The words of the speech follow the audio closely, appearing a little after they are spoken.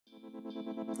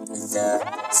The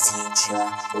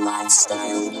Future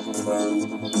Lifestyle Pro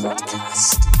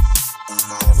Podcast.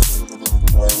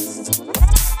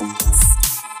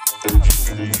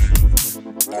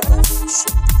 Education,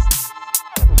 evolution.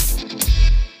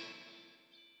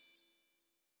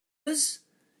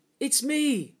 It's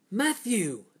me,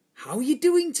 Matthew. How are you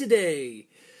doing today?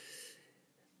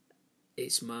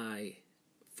 It's my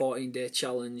 14-day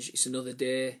challenge. It's another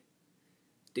day.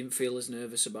 Didn't feel as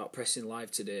nervous about pressing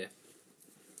live today.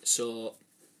 So,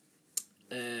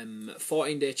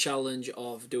 14-day challenge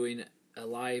of doing a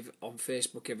live on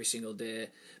Facebook every single day,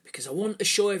 because I want to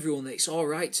show everyone that it's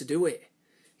alright to do it.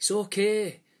 It's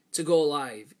okay to go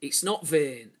live. It's not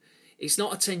vain. It's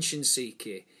not attention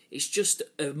seeking. It's just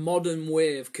a modern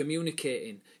way of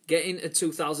communicating. Get into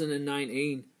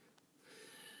 2019.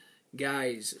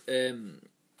 Guys,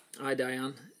 hi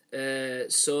Diane.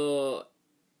 So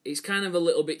it's kind of a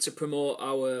little bit to promote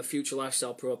our Future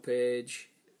Lifestyle Pro page,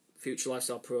 Future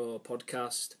Lifestyle Pro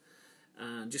podcast,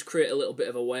 and just create a little bit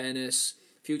of awareness.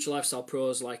 Future Lifestyle Pro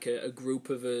is like a group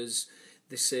of us.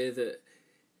 They say that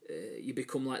you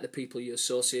become like the people you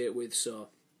associate with, so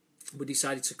we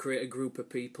decided to create a group of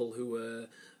people who are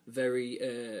very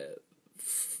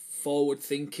forward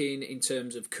thinking in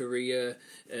terms of career,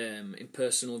 in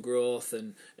personal growth,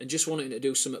 and just wanting to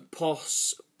do something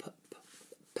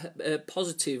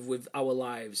positive with our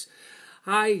lives.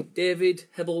 Hi David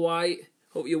Hebblewhite,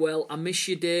 hope you're well. I miss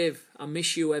you, Dave. I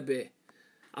miss you, Ebby.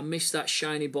 I miss that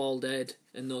shiny bald head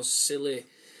and those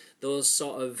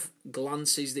sort of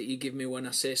glances that you give me when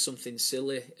I say something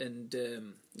silly, and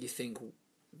you think,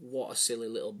 what a silly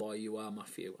little boy you are,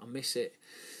 Matthew. I miss it.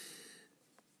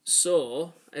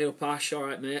 So, hey up Ash,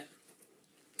 alright mate.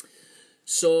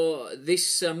 So,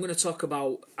 this I'm going to talk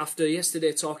about, after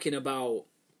yesterday talking about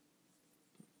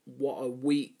what a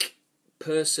weak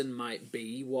person might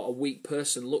be, what a weak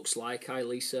person looks like. Hi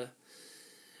Lisa.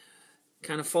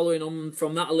 Kind of following on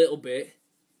from that a little bit,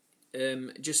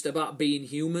 just about being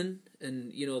human,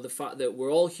 and you know, the fact that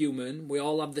we're all human, we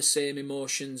all have the same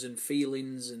emotions and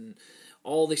feelings and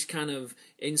all this kind of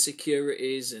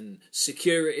insecurities and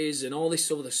securities and all this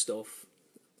other stuff.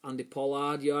 Andy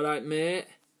Pollard, you alright mate?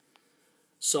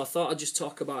 So I thought I'd just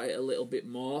talk about it a little bit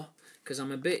more, because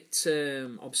I'm a bit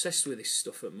obsessed with this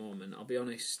stuff at the moment, I'll be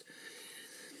honest.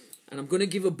 And I'm going to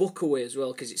give a book away as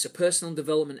well, because it's a personal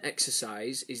development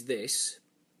exercise, is this.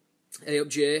 Hey up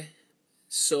Jay.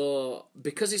 So,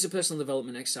 because it's a personal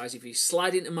development exercise, if you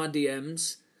slide into my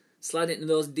DMs, slide into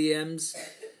those DMs,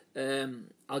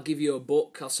 I'll give you a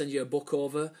book. I'll send you a book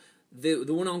over. The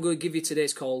one I'm going to give you today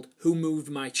is called Who Moved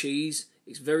My Cheese.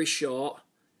 It's very short.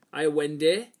 Hi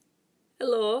Wendy.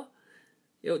 Hello.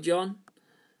 Yo John.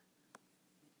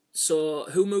 So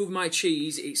Who Moved My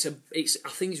Cheese? I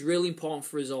think it's really important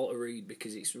for us all to read,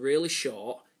 because it's really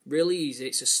short, really easy.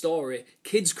 It's a story.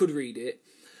 Kids could read it,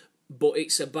 but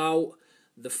it's about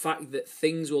the fact that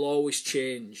things will always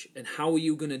change, and how are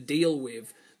you going to deal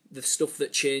with the stuff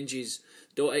that changes.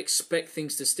 Don't expect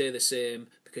things to stay the same,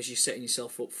 because you're setting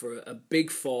yourself up for a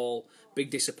big fall, big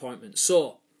disappointment.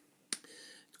 So, I'm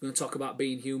going to talk about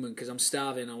being human, because I'm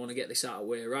starving. I want to get this out of the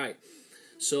way, right?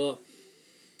 So,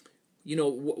 you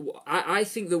know, I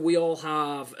think that we all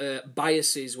have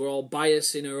biases. We're all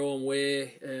biased in our own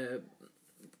way.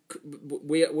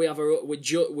 We're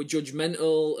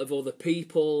judgmental of other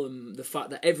people, and the fact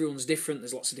that everyone's different.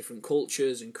 There's lots of different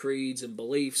cultures and creeds and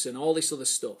beliefs and all this other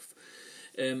stuff.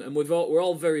 And we're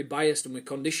all very biased, and we're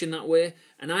conditioned that way.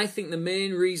 And I think the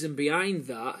main reason behind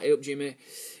that, hey up Jimmy,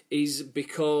 is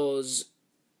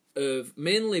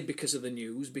mainly because of the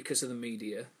news, because of the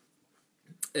media.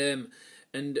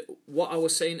 And what I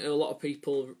was saying to a lot of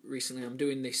people recently, I'm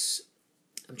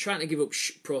trying to give up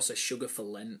processed sugar for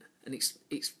Lent, and it's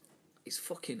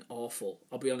fucking awful.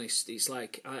 I'll be honest. It's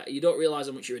like, you don't realise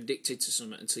how much you're addicted to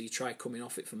something until you try coming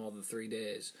off it for more than 3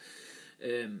 days.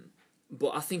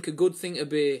 But I think a good thing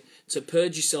to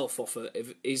purge yourself off of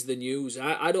is the news.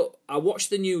 I watch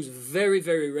the news very,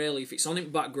 very rarely. If it's on in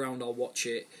the background, I'll watch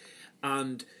it.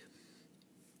 And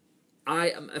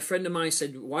a friend of mine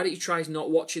said, why don't you try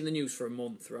not watching the news for a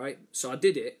month, right? So I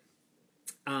did it,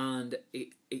 and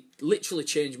it literally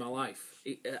changed my life.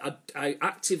 I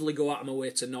actively go out of my way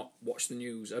to not watch the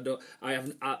news.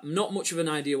 I'm not much of an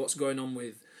idea what's going on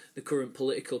with the current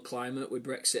political climate with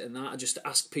Brexit and that. I just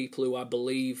ask people who I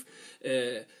believe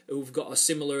who've got a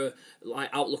similar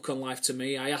outlook on life to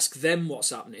me. I ask them what's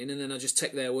happening, and then I just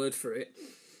take their word for it.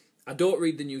 I don't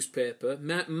read the newspaper.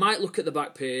 Might look at the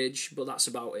back page, but that's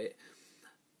about it.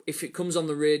 If it comes on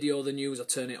the radio, the news, I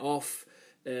turn it off.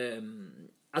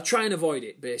 I try and avoid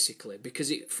it, basically, because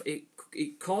it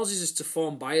causes us to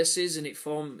form biases, and it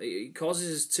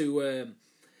causes us to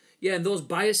Yeah, and those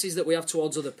biases that we have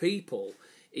towards other people,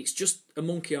 it's just a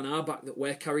monkey on our back that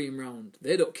we're carrying around.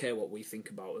 They don't care what we think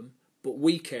about them, but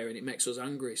we care, and it makes us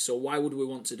angry. So why would we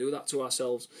want to do that to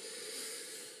ourselves?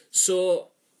 So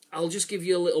I'll just give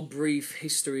you a little brief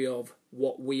history of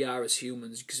what we are as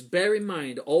humans, because bear in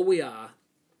mind, all we are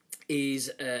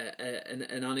is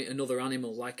another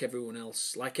animal like everyone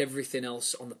else, like everything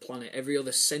else on the planet. Every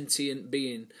other sentient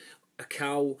being, a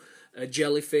cow, a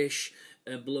jellyfish,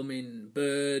 a blooming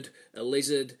bird, a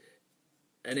lizard,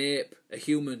 an ape, a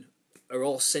human, are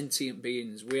all sentient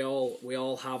beings. We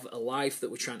all have a life that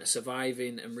we're trying to survive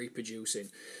in and reproduce in.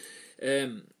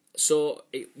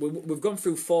 We've gone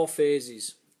through 4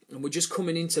 phases, and we're just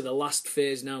coming into the last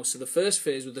phase now. So the first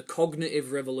phase was the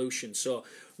cognitive revolution. So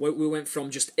we went from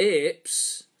just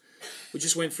apes, we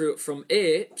just went through it from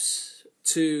apes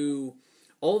to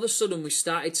all of a sudden we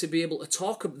started to be able to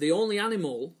talk. The only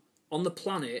animal on the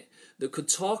planet that could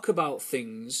talk about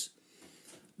things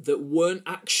that weren't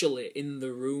actually in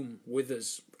the room with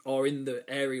us or in the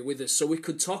area with us. So we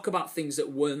could talk about things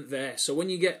that weren't there. So when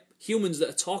you get humans that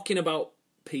are talking about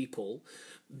people,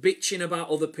 bitching about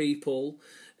other people,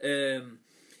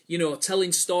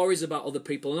 telling stories about other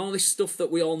people and all this stuff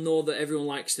that we all know that everyone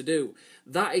likes to do,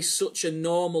 that is such a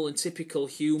normal and typical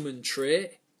human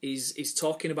trait, is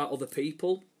talking about other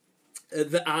people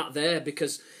that aren't there,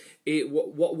 because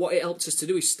what it helps us to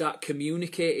do is start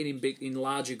communicating in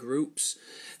larger groups.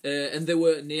 And there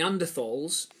were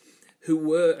Neanderthals who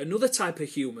were another type of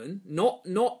human.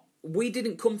 We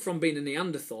didn't come from being a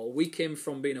Neanderthal. We came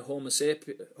from being a Homo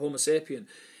sapien.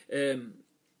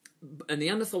 A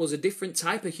Neanderthal was a different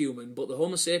type of human, but the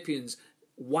Homo sapiens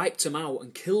wiped them out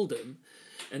and killed them.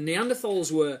 And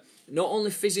Neanderthals were not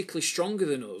only physically stronger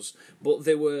than us, but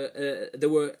they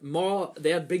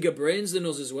had bigger brains than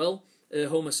us as well.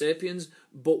 Homo sapiens,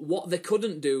 but what they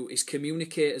couldn't do is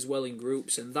communicate as well in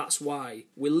groups, and that's why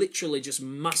we literally just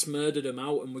mass murdered them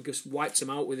out, and we just wiped them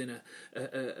out within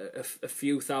a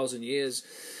few thousand years.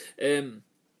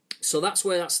 So that's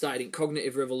where that started, in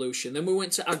cognitive revolution. Then we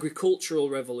went to agricultural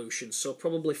revolution, so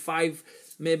probably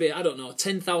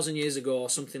 10,000 years ago or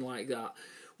something like that.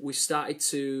 We started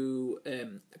to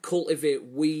cultivate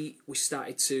wheat. We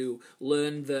started to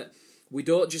learn that we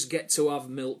don't just get to have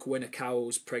milk when a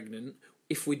cow's pregnant.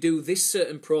 If we do this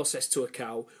certain process to a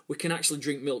cow, we can actually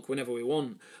drink milk whenever we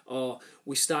want. Or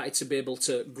we started to be able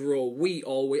to grow wheat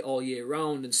all year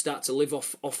round and start to live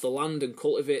off the land and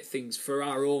cultivate things for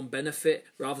our own benefit,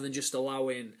 rather than just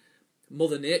allowing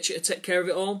Mother Nature to take care of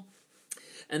it all.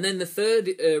 And then the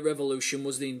third revolution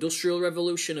was the Industrial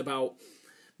Revolution, about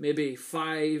maybe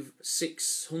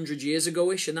 500-600 years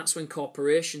ago-ish, and that's when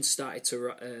corporations started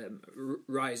to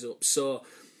rise up. So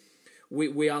we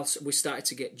started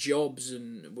to get jobs,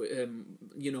 and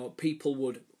people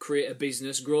would create a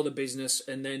business, grow the business,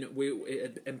 and then we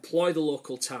employ the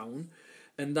local town,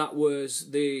 and that was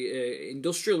the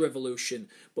Industrial Revolution.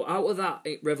 But out of that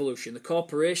revolution, the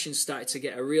corporations started to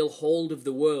get a real hold of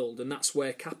the world, and that's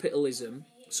where capitalism,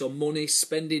 so money,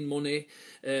 spending money,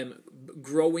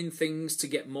 growing things to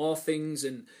get more things,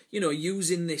 and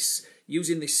using this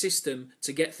system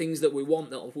to get things that we want,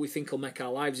 that we think will make our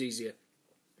lives easier.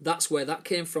 That's where that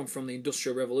came from the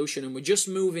Industrial Revolution, and we're just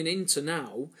moving into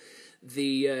now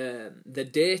the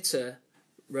data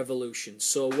revolution.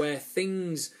 So where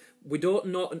things we'll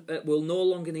no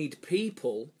longer need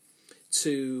people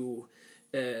to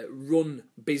run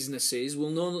businesses. We'll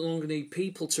no longer need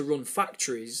people to run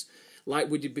factories like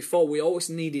we did before. We always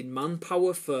needed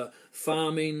manpower for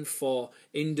farming, for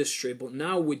industry, but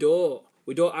now we don't.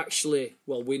 We don't actually.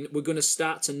 Well, we're going to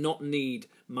start to not need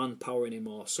manpower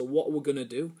anymore. So what we're going to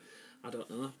do, I don't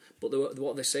know. But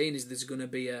what they're saying is there's going to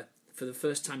be for the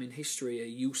first time in history, a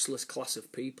useless class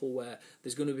of people, where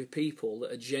there's going to be people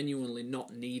that are genuinely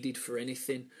not needed for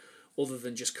anything other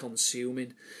than just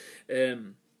consuming.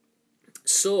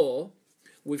 So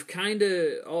we've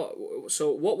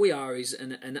so what we are is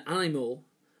an animal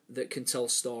that can tell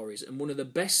stories, and one of the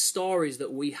best stories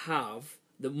that we have,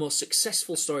 the most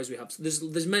successful stories we have,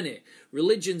 there's many.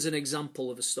 Religion's an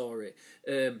example of a story.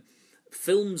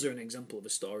 Films are an example of a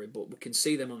story, but we can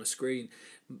see them on a screen.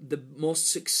 The most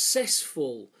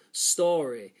successful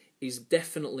story is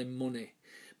definitely money.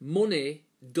 Money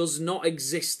does not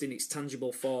exist in its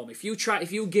tangible form. If you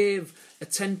gave a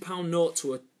 £10 note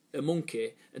to a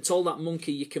monkey and told that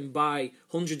monkey you can buy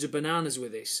hundreds of bananas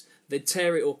with this, they'd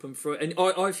tear it up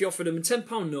or if you offered them a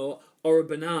 £10 note or a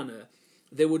banana,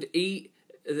 they would eat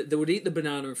the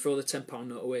banana and throw the £10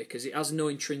 note away, because it has no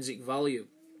intrinsic value.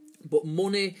 But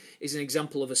money is an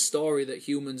example of a story that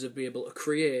humans have been able to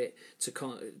create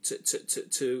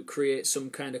to create some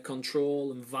kind of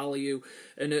control and value.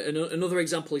 And another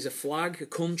example is a flag, a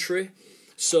country.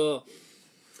 So,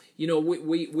 you know,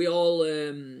 we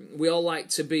all like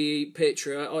to be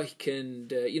patriotic,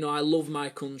 and you know, I love my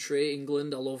country,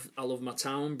 England. I love my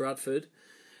town, Bradford,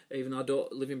 even though I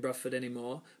don't live in Bradford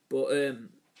anymore. But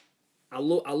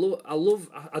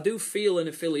I do feel an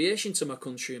affiliation to my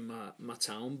country and my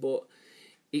town, but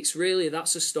it's really,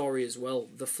 that's a story as well.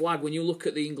 The flag, when you look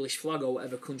at the English flag or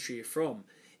whatever country you're from,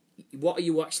 what are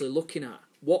you actually looking at?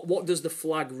 What does the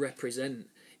flag represent?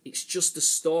 It's just a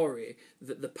story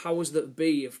that the powers that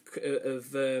be of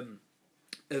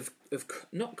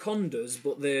not conned us,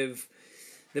 but they've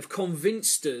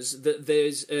convinced us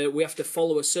that we have to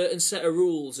follow a certain set of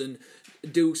rules and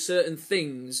do certain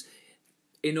things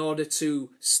in order to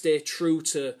stay true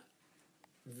to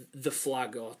the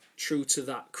flag or true to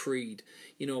that creed.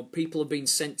 You know, people have been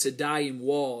sent to die in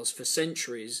wars for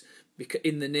centuries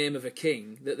in the name of a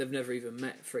king that they've never even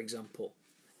met, for example.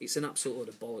 It's an absolute load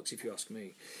of bollocks, if you ask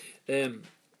me.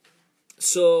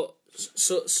 So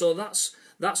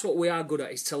that's what we are good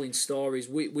at, is telling stories.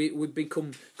 We've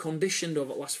become conditioned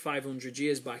over the last 500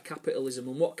 years by capitalism,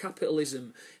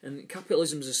 and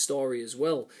capitalism's a story as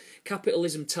well.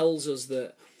 Capitalism tells us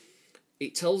that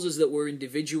we're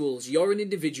individuals. You're an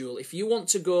individual. If you want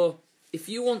to go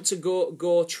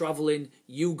travelling,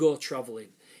 you go travelling.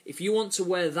 If you want to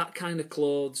wear that kind of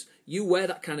clothes, you wear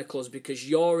that kind of clothes, because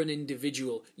you're an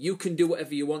individual. You can do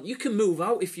whatever you want. You can move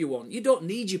out if you want. You don't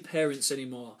need your parents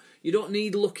anymore. You don't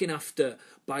need looking after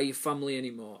by your family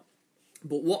anymore.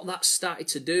 But what that started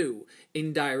to do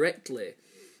indirectly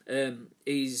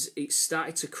is it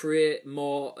started to create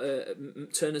more,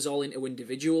 turn us all into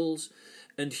individuals.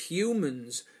 And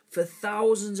humans, for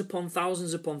thousands upon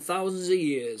thousands upon thousands of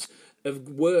years, have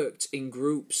worked in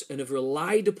groups and have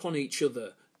relied upon each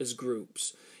other as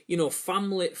groups. You know,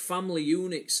 family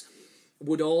units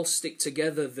would all stick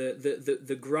together.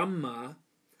 The grandma,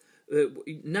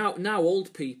 now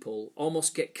old people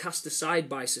almost get cast aside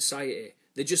by society.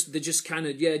 They just kind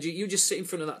of, yeah, you just sit in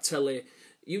front of that telly.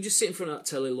 You just sit in front of that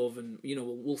telly, love, and, you know,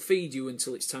 we'll feed you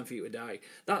until it's time for you to die.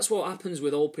 That's what happens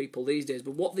with old people these days.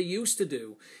 But what they used to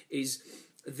do is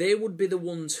they would be the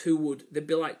ones they'd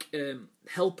be like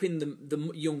helping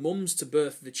the young mums to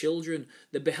birth the children.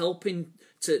 They'd be helping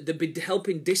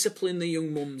discipline the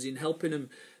young mums, in helping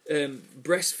them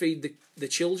breastfeed the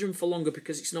children for longer,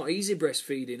 because it's not easy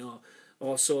breastfeeding,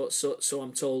 or so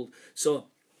I'm told. So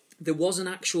there was an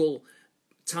actual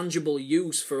tangible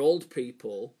use for old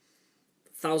people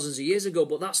thousands of years ago,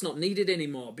 but that's not needed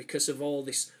anymore because of all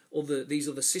these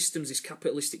other systems, these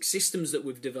capitalistic systems that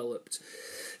we've developed.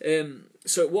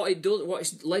 So what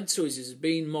it's led to is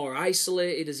being more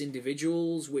isolated as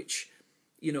individuals, which,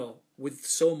 you know, with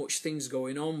so much things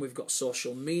going on, we've got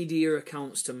social media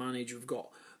accounts to manage, we've got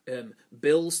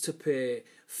bills to pay,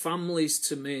 families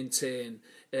to maintain,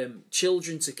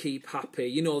 children to keep happy.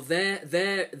 You know, they're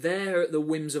at the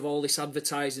whims of all this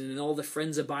advertising, and all their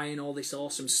friends are buying all this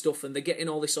awesome stuff, and they're getting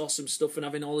all this awesome stuff and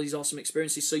having all these awesome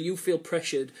experiences. So you feel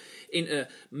pressured into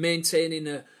maintaining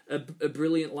a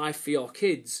brilliant life for your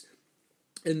kids,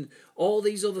 and all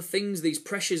these other things, these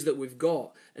pressures that we've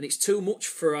got, and it's too much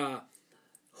for our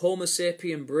Homo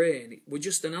sapien brain. We're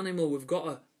just an animal.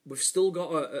 We've still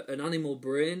got an animal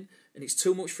brain, and it's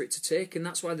too much for it to take, and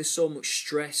that's why there's so much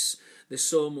stress. There's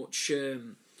so much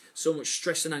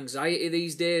stress and anxiety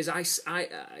these days.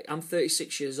 I'm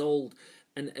 36 years old,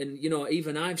 and you know,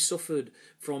 even I've suffered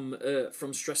from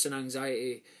stress and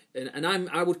anxiety, and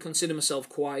I would consider myself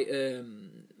quite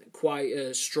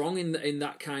strong in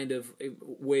that kind of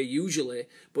way usually,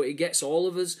 but it gets all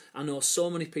of us. I know so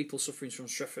many people suffering from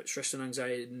stress and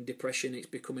anxiety and depression. It's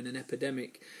becoming an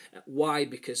epidemic. Why?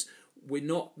 Because we're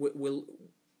not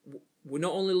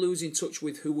only losing touch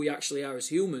with who we actually are as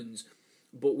humans,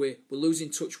 but we're losing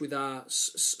touch with our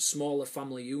smaller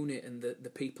family unit and the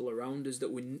people around us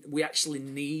that we actually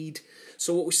need.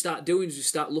 So what we start doing is we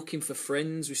start looking for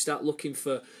friends, we start looking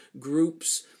for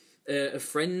groups of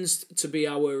friends to be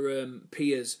our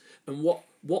peers, and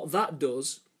what that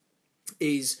does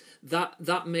is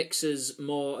that makes us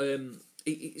more.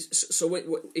 So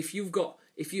if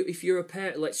you're a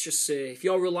parent, let's just say, if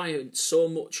you're reliant so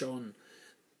much on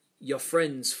your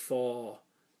friends for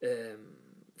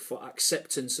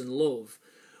acceptance and love,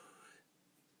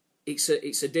 it's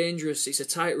a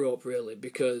tightrope really,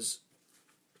 because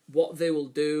what they will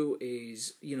do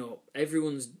is, you know,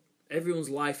 everyone's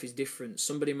life is different.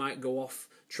 Somebody might go off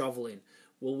travelling.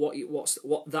 Well,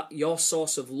 your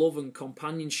source of love and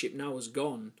companionship now has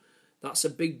gone. That's a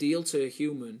big deal to a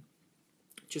human.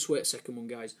 Just wait a second,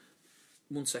 guys.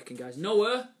 1 second, guys.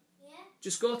 Noah,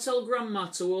 just go tell Grandma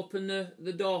to open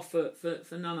the door for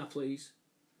Nana, please.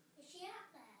 Is she out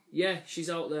there? Yeah, she's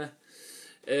out there.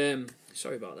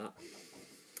 Sorry about that.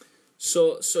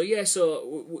 So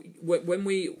when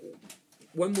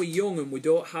we're young and we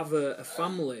don't have a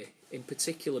family in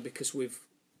particular, because we've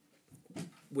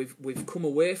come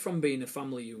away from being a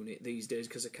family unit these days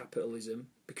because of capitalism,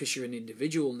 because you're an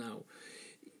individual now,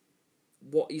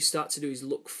 what you start to do is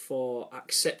look for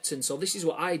acceptance, or this is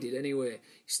what I did anyway. You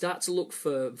start to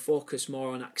focus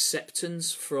more on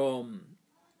acceptance from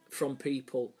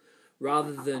people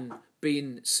rather than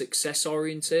being success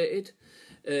orientated,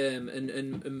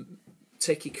 and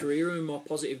take your career in a more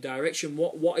positive direction.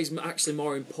 What is actually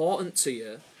more important to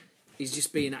you is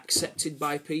just being accepted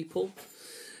by people.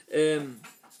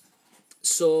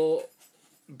 So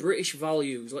British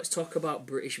values. Let's talk about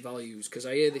British values, because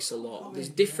I hear this a lot. There's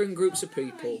different groups of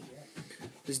people.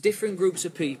 There's different groups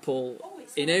of people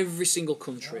in every single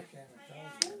country,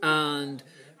 and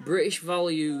British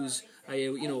values.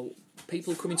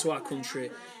 People coming to our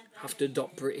country have to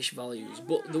adopt British values.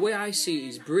 But the way I see it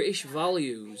is, British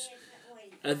values.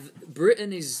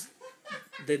 Britain is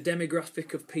the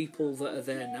demographic of people that are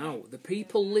there now. The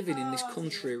people living in this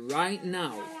country right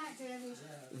now,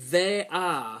 they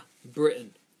are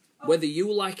Britain. Whether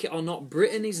you like it or not,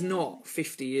 Britain is not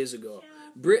 50 years ago.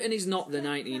 Britain is not the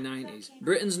 1990s.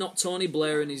 Britain's not Tony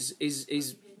Blair and his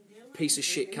piece of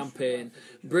shit campaign.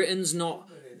 Britain's not...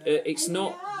 it's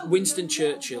not Winston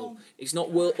Churchill. It's not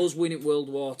us winning World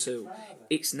War II.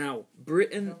 It's now.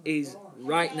 Britain is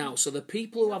right now. So the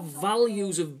people who have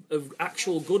values of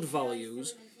actual good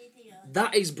values,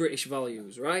 that is British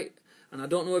values, right? And I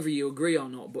don't know whether you agree or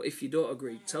not, but if you don't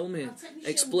agree, tell me.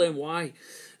 Explain why.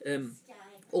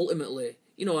 Ultimately,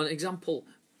 an example,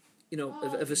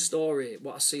 of a story,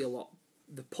 what I see a lot,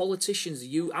 the politicians,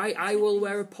 I will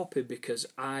wear a poppy because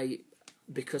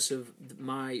of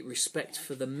my respect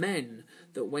for the men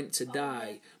that went to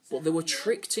die, but they were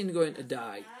tricked in going to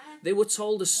die. They were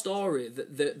told a story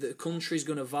that the country's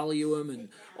going to value them and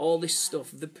all this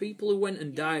stuff. The people who went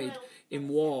and died in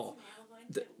war,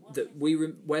 that we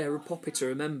wear a poppy to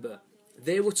remember,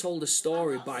 they were told a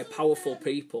story by powerful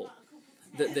people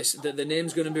that the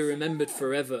name's going to be remembered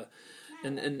forever,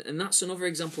 and that's another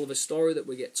example of a story that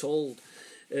we get told.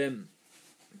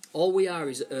 All we are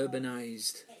is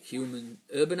urbanised humans.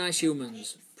 Urbanised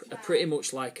humans are pretty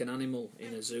much like an animal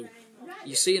in a zoo.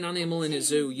 You see an animal in a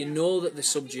zoo, you know that they're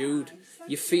subdued.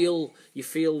 You feel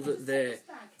that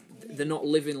they're not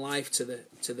living life to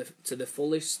the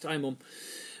fullest.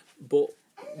 But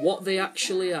what we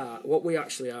actually are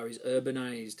is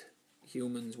urbanised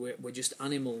humans. We're just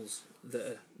animals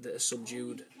that are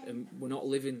subdued, and we're not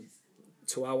living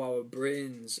to how our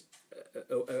brains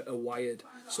are wired.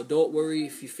 So don't worry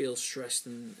if you feel stressed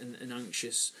and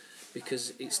anxious,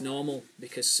 because it's normal,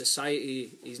 because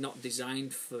society is not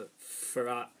designed for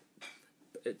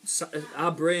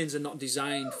our brains are not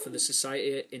designed for the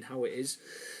society in how it is,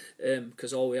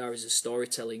 because all we are is a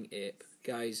storytelling ape.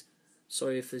 Guys,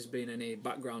 sorry if there's been any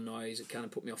background noise, it kind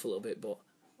of put me off a little bit, but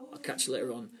I'll catch you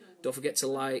later on. Don't forget to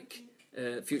like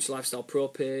Future Lifestyle Pro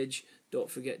page. Don't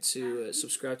forget to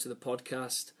subscribe to the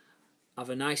podcast. Have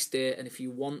a nice day, and if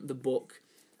you want the book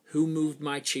Who Moved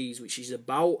My Cheese, which is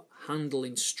about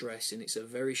handling stress, and it's a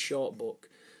very short book,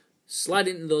 slide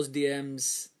into those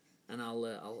DMs and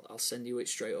I'll send you it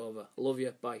straight over. I love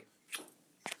you. Bye.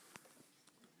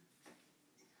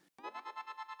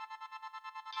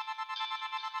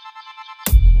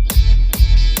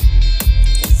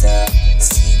 The